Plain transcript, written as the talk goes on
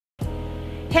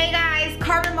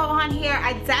Mohan here.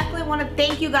 I definitely want to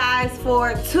thank you guys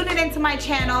for tuning into my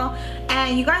channel,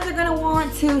 and you guys are going to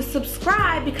want to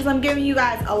subscribe because I'm giving you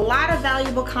guys a lot of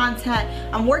valuable content.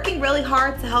 I'm working really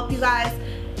hard to help you guys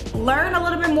learn a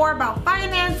little bit more about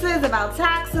finances, about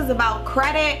taxes, about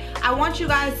credit. I want you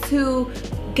guys to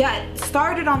get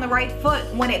started on the right foot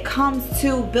when it comes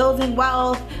to building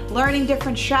wealth, learning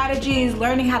different strategies,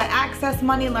 learning how to access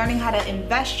money, learning how to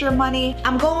invest your money.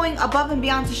 I'm going above and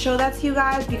beyond to show that to you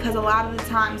guys because a lot of the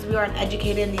times we aren't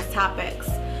educated in these topics.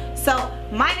 So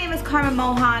my name is Carmen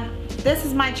Mohan. This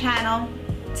is my channel.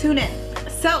 Tune in.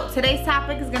 So today's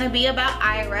topic is going to be about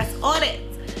IRS audits.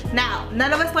 Now,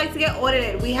 none of us like to get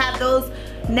audited. We have those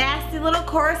nasty little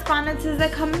correspondences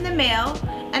that come in the mail,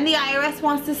 and the IRS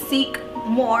wants to seek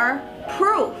more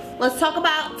proof. Let's talk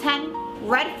about 10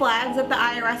 red flags that the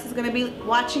IRS is going to be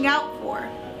watching out for.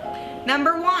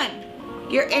 Number 1,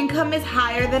 your income is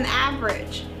higher than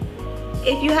average.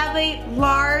 If you have a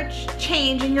large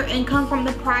change in your income from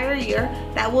the prior year,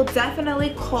 that will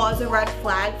definitely cause a red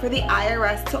flag for the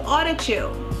IRS to audit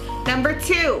you. Number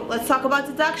 2, let's talk about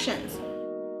deductions.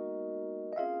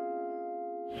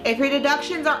 If your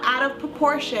deductions are out of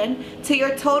proportion to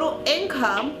your total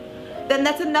income, then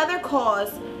that's another cause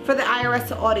for the IRS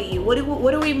to audit you. What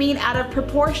do we mean out of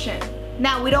proportion?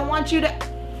 Now, we don't want you to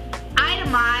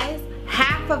itemize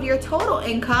half of your total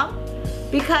income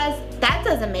because that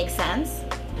doesn't make sense.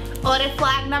 Audit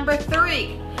flag number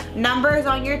 3, numbers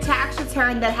on your tax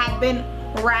return that have been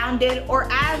rounded or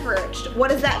averaged. What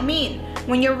does that mean?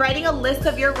 When you're writing a list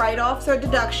of your write-offs or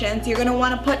deductions, you're gonna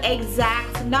wanna put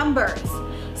exact numbers.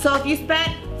 So if you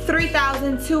spent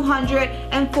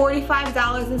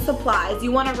 $3,245 in supplies,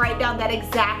 you want to write down that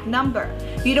exact number.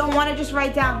 You don't want to just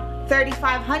write down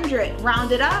 $3,500,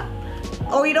 round it up,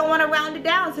 or you don't want to round it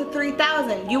down to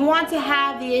 $3,000. You want to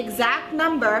have the exact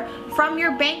number from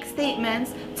your bank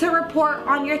statements to report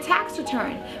on your tax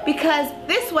return, because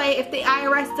this way, if the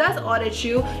IRS does audit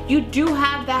you, you do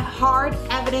have that hard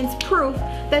evidence proof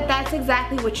that that's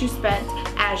exactly what you spent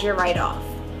as your write-off.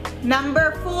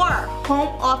 Number 4,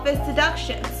 home office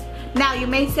deductions. Now you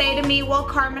may say to me, well,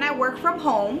 Carmen, I work from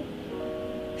home,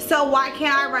 so why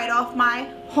can't I write off my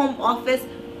home office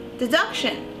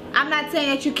deduction? I'm not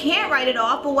saying that you can't write it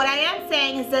off, but what I am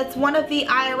saying is that's one of the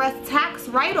IRS tax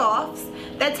write-offs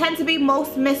that tend to be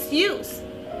most misused.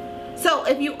 So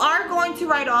if you are going to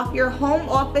write off your home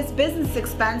office business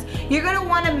expense, you're going to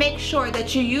want to make sure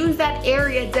that you use that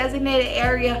area, designated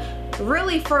area,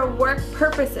 really for work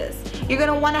purposes. You're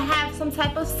going to want to have some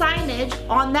type of signage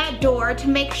on that door to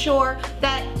make sure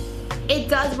that it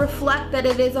does reflect that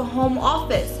it is a home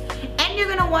office. And you're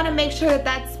going to want to make sure that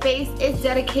that space is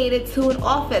dedicated to an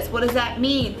office. What does that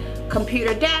mean?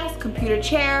 Computer desk, computer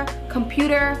chair,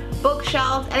 computer,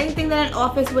 bookshelves, anything that an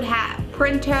office would have.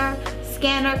 Printer,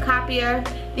 scanner, copier.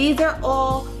 These are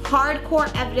all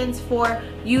hardcore evidence for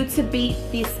you to beat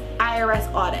this IRS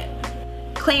audit.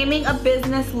 Claiming a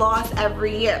business loss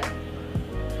every year.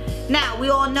 Now, we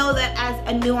all know that as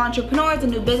a new entrepreneur, as a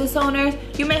new business owner,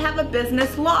 you may have a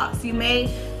business loss. You may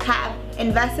have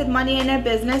invested money in a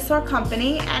business or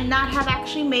company and not have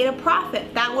actually made a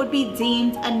profit. That would be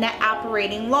deemed a net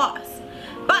operating loss.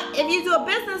 But if you do a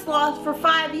business loss for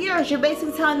 5 years, you're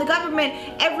basically telling the government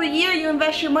every year you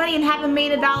invest your money and haven't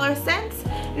made $1 cents.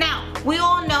 Now, we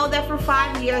all know that for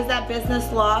 5 years that business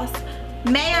loss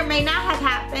may or may not have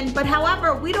happened, but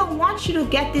however, we don't want you to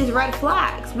get these red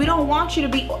flags. We don't want you to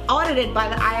be audited by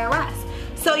the IRS.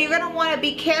 So you're going to want to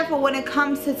be careful when it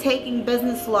comes to taking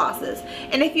business losses.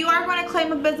 And if you are going to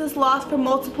claim a business loss for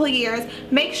multiple years,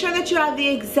 make sure that you have the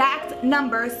exact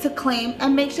numbers to claim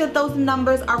and make sure that those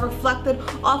numbers are reflected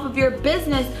off of your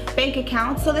business bank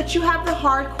account so that you have the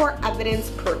hardcore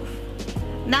evidence proof.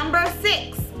 Number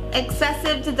 6,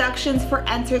 excessive deductions for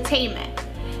entertainment.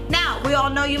 Now, we all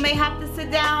know you may have to sit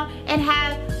down and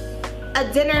have a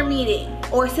dinner meeting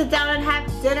or sit down and have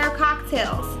dinner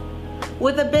cocktails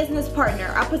with a business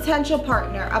partner, a potential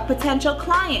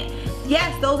client.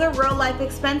 Yes, those are real life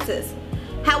expenses.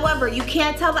 However, you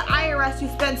can't tell the IRS you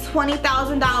spend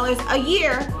 $20,000 a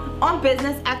year on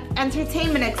business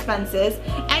entertainment expenses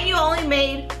and you only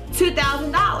made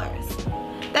 $2,000.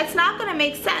 That's not going to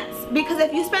make sense, because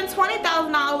if you spend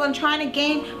 $20,000 on trying to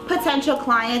gain potential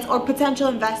clients or potential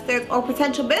investors or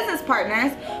potential business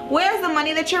partners, where's the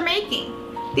money that you're making?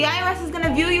 The IRS is going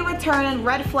to view your return and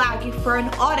red flag you for an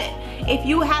audit if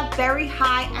you have very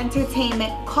high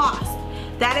entertainment costs.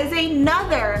 That is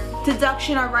another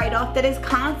deduction or write-off that is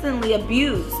constantly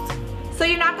abused. So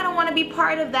you're not going to want to be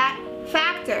part of that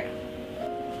factor.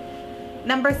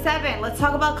 Number 7, let's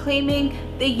talk about claiming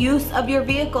the use of your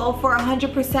vehicle for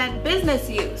 100% business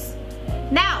use.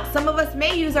 Now, some of us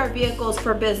may use our vehicles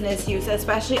for business use,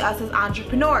 especially us as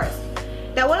entrepreneurs.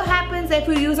 Now, what happens if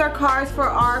we use our cars for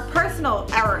our personal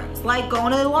errands, like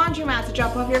going to the laundromat to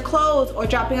drop off your clothes or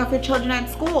dropping off your children at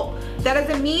school? That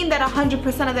doesn't mean that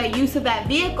 100% of that use of that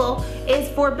vehicle is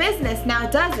for business, now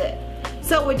does it?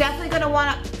 So we're definitely going to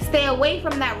want to stay away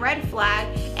from that red flag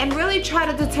and really try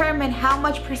to determine how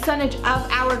much percentage of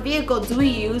our vehicle do we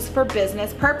use for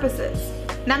business purposes.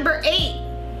 Number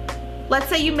 8, let's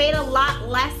say you made a lot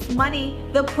less money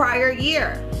the prior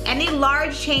year. Any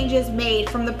large changes made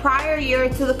from the prior year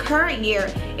to the current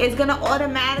year is going to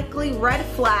automatically red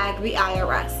flag the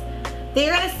IRS.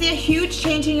 They're going to see a huge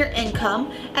change in your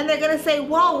income and they're going to say,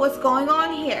 whoa, what's going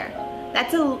on here?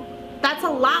 That's a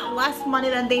lot less money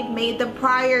than they've made the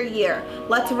prior year.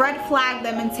 Let's red flag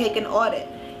them and take an audit.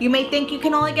 You may think you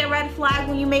can only get red flagged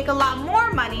when you make a lot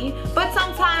more money, but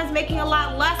sometimes making a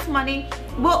lot less money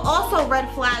will also red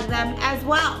flag them as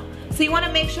well. So you want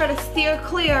to make sure to steer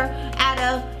clear out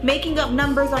of making up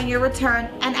numbers on your return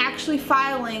and actually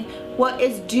filing what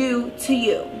is due to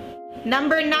you.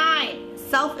 Number 9,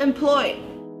 self-employed.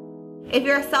 If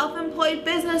you're a self-employed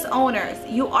business owner,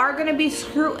 you are going to be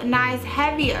scrutinized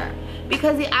heavier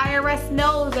because the IRS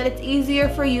knows that it's easier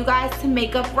for you guys to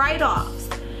make up write-offs.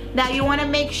 Now you want to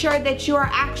make sure that you are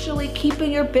actually keeping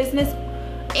your business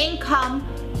income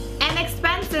and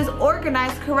expenses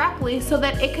organized correctly so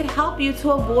that it could help you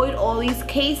to avoid all these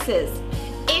cases.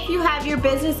 If you have your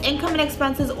business income and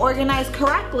expenses organized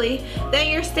correctly, then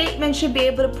your statement should be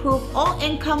able to prove all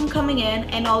income coming in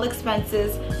and all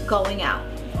expenses going out.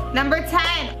 Number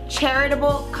 10,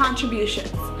 charitable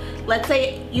contributions. Let's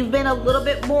say you've been a little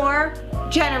bit more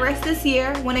generous this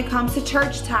year when it comes to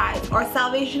church tithes or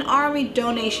Salvation Army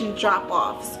donation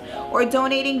drop-offs or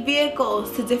donating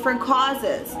vehicles to different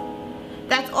causes.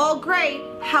 That's all great.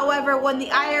 However, when the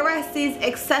IRS sees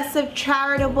excessive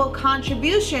charitable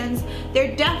contributions,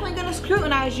 they're definitely going to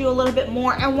scrutinize you a little bit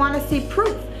more and want to see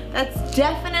proof. That's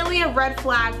definitely a red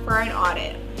flag for an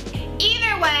audit.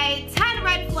 Either way, 10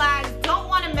 red flags, don't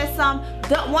want to miss them.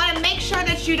 Don't want to make sure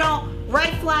that you don't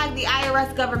red flag the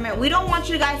IRS government. We don't want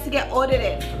you guys to get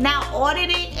audited. Now,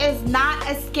 auditing is not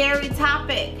a scary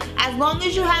topic. As long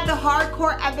as you have the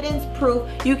hardcore evidence proof,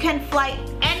 you can fight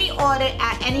any audit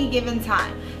at any given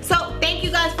time. So thank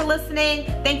you guys for listening.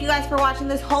 Thank you guys for watching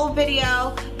this whole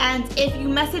video. And if you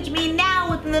message me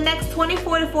now within the next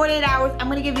 24 to 48 hours, I'm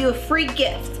gonna give you a free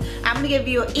gift. I'm gonna give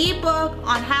you an ebook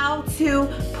on how to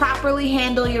properly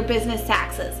handle your business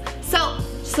taxes. So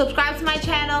subscribe to my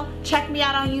channel, check me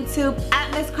out on YouTube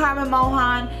at Miss Carmen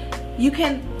Mohan. You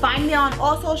can find me on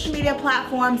all social media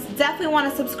platforms. Definitely want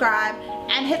to subscribe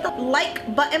and hit the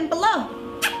like button below.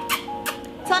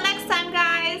 Till next time,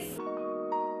 guys.